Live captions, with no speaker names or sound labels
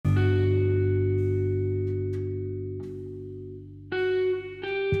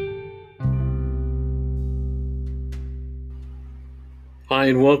Hi,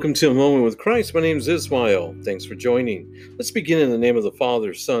 and welcome to A Moment with Christ. My name is Ismail. Thanks for joining. Let's begin in the name of the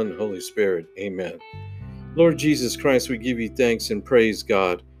Father, Son, Holy Spirit. Amen. Lord Jesus Christ, we give you thanks and praise,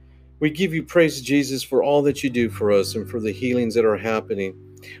 God. We give you praise, Jesus, for all that you do for us and for the healings that are happening.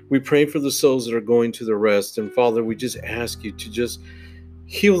 We pray for the souls that are going to the rest. And Father, we just ask you to just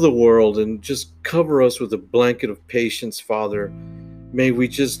heal the world and just cover us with a blanket of patience, Father. May we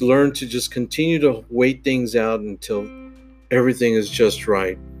just learn to just continue to wait things out until everything is just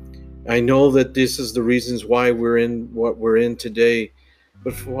right. I know that this is the reasons why we're in what we're in today,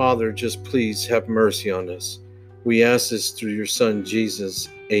 but Father, just please have mercy on us. We ask this through your Son, Jesus.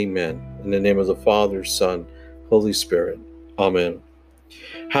 Amen. In the name of the Father, Son, Holy Spirit. Amen.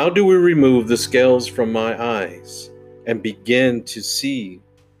 How do we remove the scales from my eyes and begin to see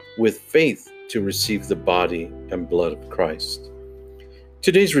with faith to receive the body and blood of Christ?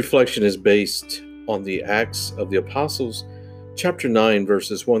 Today's reflection is based on the Acts of the Apostles, chapter 9,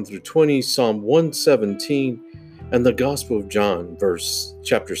 verses 1 through 20, Psalm 117, and the Gospel of John,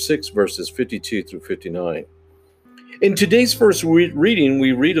 chapter 6, verses 52 through 59. In today's first reading,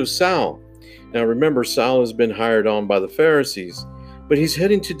 we read of Saul. Now remember, Saul has been hired on by the Pharisees, but he's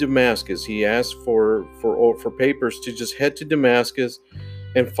heading to Damascus. He asked for papers to just head to Damascus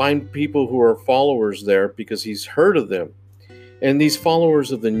and find people who are followers there because he's heard of them. And these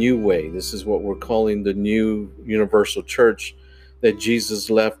followers of the new way, this is what we're calling the new universal church that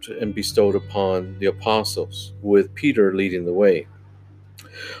Jesus left and bestowed upon the apostles, with Peter leading the way.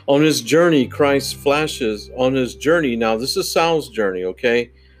 On his journey, now this is Saul's journey,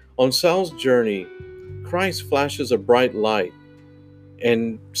 okay? On Saul's journey, Christ flashes a bright light,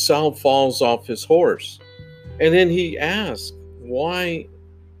 and Saul falls off his horse. And then he asks,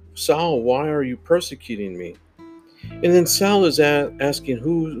 Saul, why are you persecuting me? And then Saul is asking,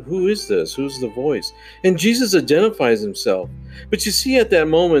 who is this? Who's the voice? And Jesus identifies himself. But you see, at that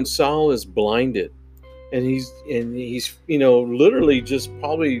moment, Saul is blinded. And he's literally just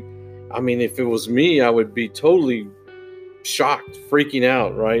probably, if it was me, I would be totally shocked, freaking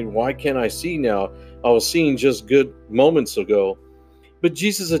out, right? Why can't I see now? I was seeing just good moments ago. But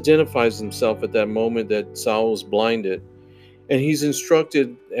Jesus identifies himself at that moment that Saul was blinded. And he's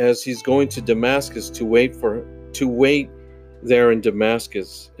instructed as he's going to Damascus to wait there in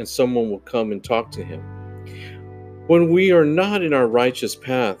Damascus, and someone will come and talk to him. When we are not in our righteous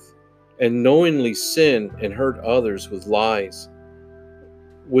path and knowingly sin and hurt others with lies,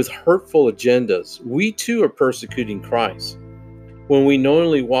 with hurtful agendas, we too are persecuting Christ. When we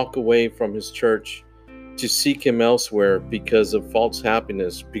knowingly walk away from his church to seek him elsewhere because of false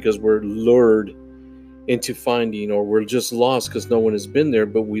happiness, because we're lured into finding, or we're just lost because no one has been there,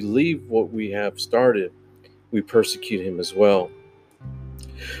 but we leave what we have started, we persecute him as well.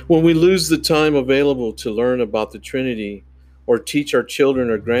 When we lose the time available to learn about the Trinity or teach our children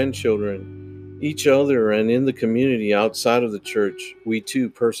or grandchildren, each other, and in the community outside of the church, we too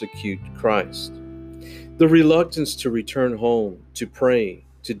persecute Christ. The reluctance to return home, to pray,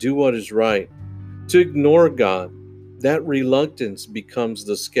 to do what is right, to ignore God, that reluctance becomes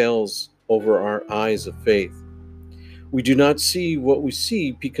the scales over our eyes of faith. We do not see what we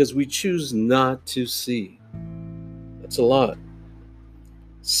see because we choose not to see. That's a lot.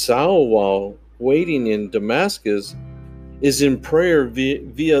 Saul, while waiting in Damascus, is in prayer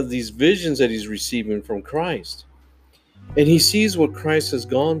via these visions that he's receiving from Christ. And he sees what Christ has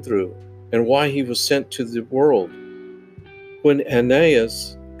gone through and why he was sent to the world. When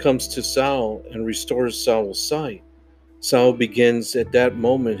Ananias comes to Saul and restores Saul's sight, Saul begins at that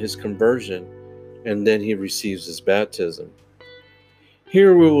moment his conversion, and then he receives his baptism.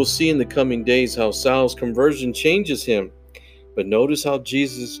 Here we will see in the coming days how Saul's conversion changes him. But notice how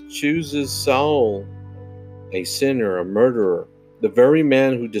Jesus chooses Saul, a sinner, a murderer, the very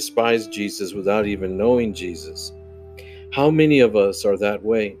man who despised Jesus without even knowing Jesus. How many of us are that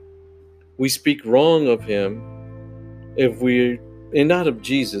way? We speak wrong of him and not of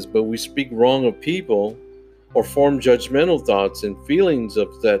Jesus, but we speak wrong of people or form judgmental thoughts and feelings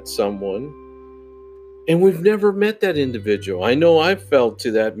of that someone. And we've never met that individual. I know I fell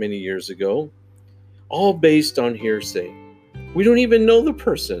to that many years ago, all based on hearsay. We don't even know the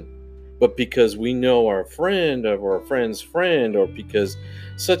person, but because we know our friend or our friend's friend, or because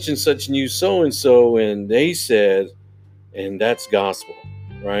such and such knew so-and-so and they said, and that's gospel,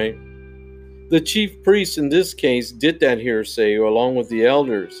 right? The chief priests in this case did that hearsay along with the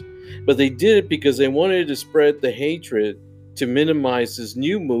elders, but they did it because they wanted to spread the hatred to minimize this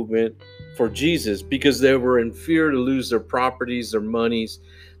new movement for Jesus, because they were in fear to lose their properties, their monies,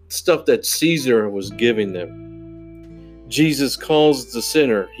 stuff that Caesar was giving them. Jesus calls the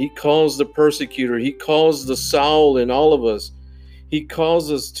sinner, he calls the persecutor, he calls the Saul in all of us. He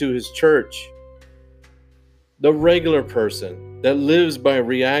calls us to his church. The regular person that lives by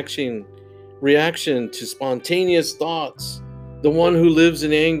reaction to spontaneous thoughts, the one who lives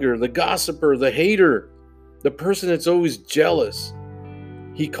in anger, the gossiper, the hater, the person that's always jealous.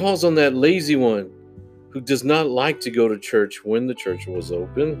 He calls on that lazy one who does not like to go to church when the church was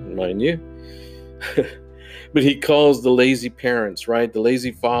open, mind you. But he calls the lazy parents, right? The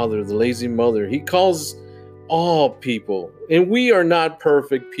lazy father, the lazy mother. He calls all people. And we are not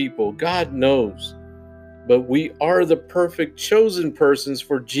perfect people. God knows. But we are the perfect chosen persons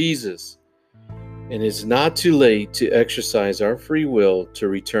for Jesus. And it's not too late to exercise our free will to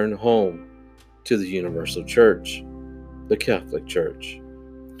return home to the universal church, the Catholic Church.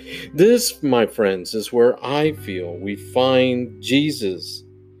 This, my friends, is where I feel we find Jesus.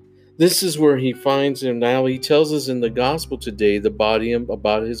 This is where he finds him. Now he tells us in the gospel today about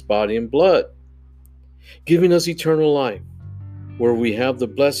his body and blood, giving us eternal life, where we have the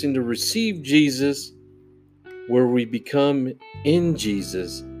blessing to receive Jesus, where we become in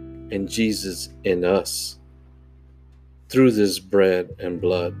Jesus and Jesus in us through this bread and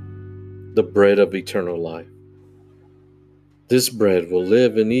blood, the bread of eternal life. This bread will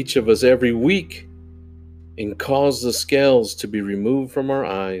live in each of us every week and cause the scales to be removed from our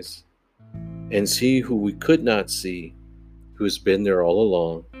eyes and see who we could not see, who has been there all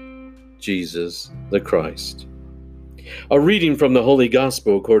along, Jesus the Christ. A reading from the Holy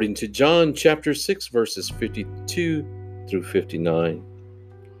Gospel according to John chapter 6, verses 52 through 59.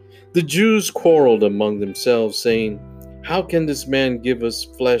 The Jews quarreled among themselves, saying, "How can this man give us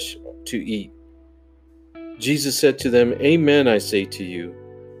flesh to eat?" Jesus said to them, "Amen, I say to you,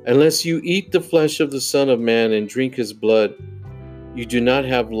 unless you eat the flesh of the Son of Man and drink his blood, you do not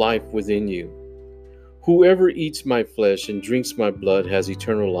have life within you. Whoever eats my flesh and drinks my blood has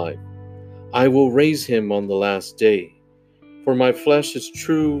eternal life. I will raise him on the last day. For my flesh is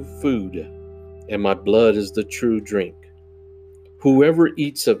true food, and my blood is the true drink. Whoever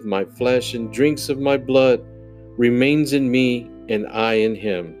eats of my flesh and drinks of my blood remains in me, and I in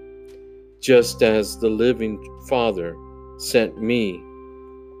him. Just as the living Father sent me,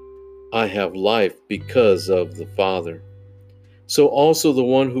 I have life because of the Father. So also the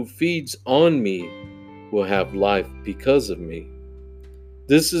one who feeds on me will have life because of me.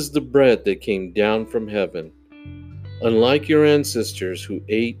 This is the bread that came down from heaven. Unlike your ancestors who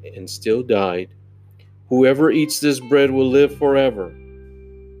ate and still died, whoever eats this bread will live forever."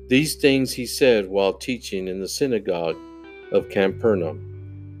 These things he said while teaching in the synagogue of Capernaum.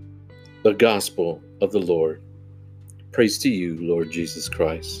 The Gospel of the Lord. Praise to you, Lord Jesus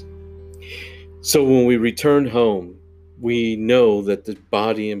Christ. So when we return home, we know that the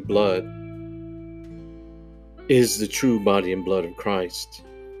body and blood is the true body and blood of Christ.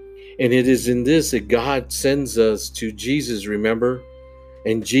 And it is in this that God sends us to Jesus, remember?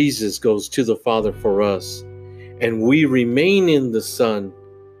 And Jesus goes to the Father for us. And we remain in the Son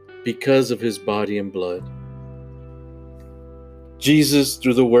because of his body and blood. Jesus,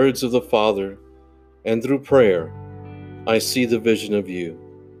 through the words of the Father and through prayer, I see the vision of you,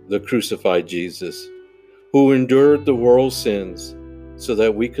 the crucified Jesus, who endured the world's sins so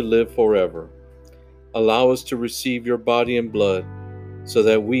that we could live forever. Allow us to receive your body and blood so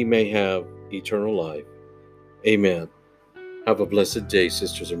that we may have eternal life. Amen. Have a blessed day,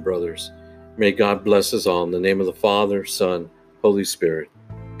 sisters and brothers. May God bless us all in the name of the Father, Son, Holy Spirit.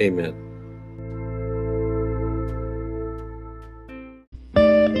 Amen.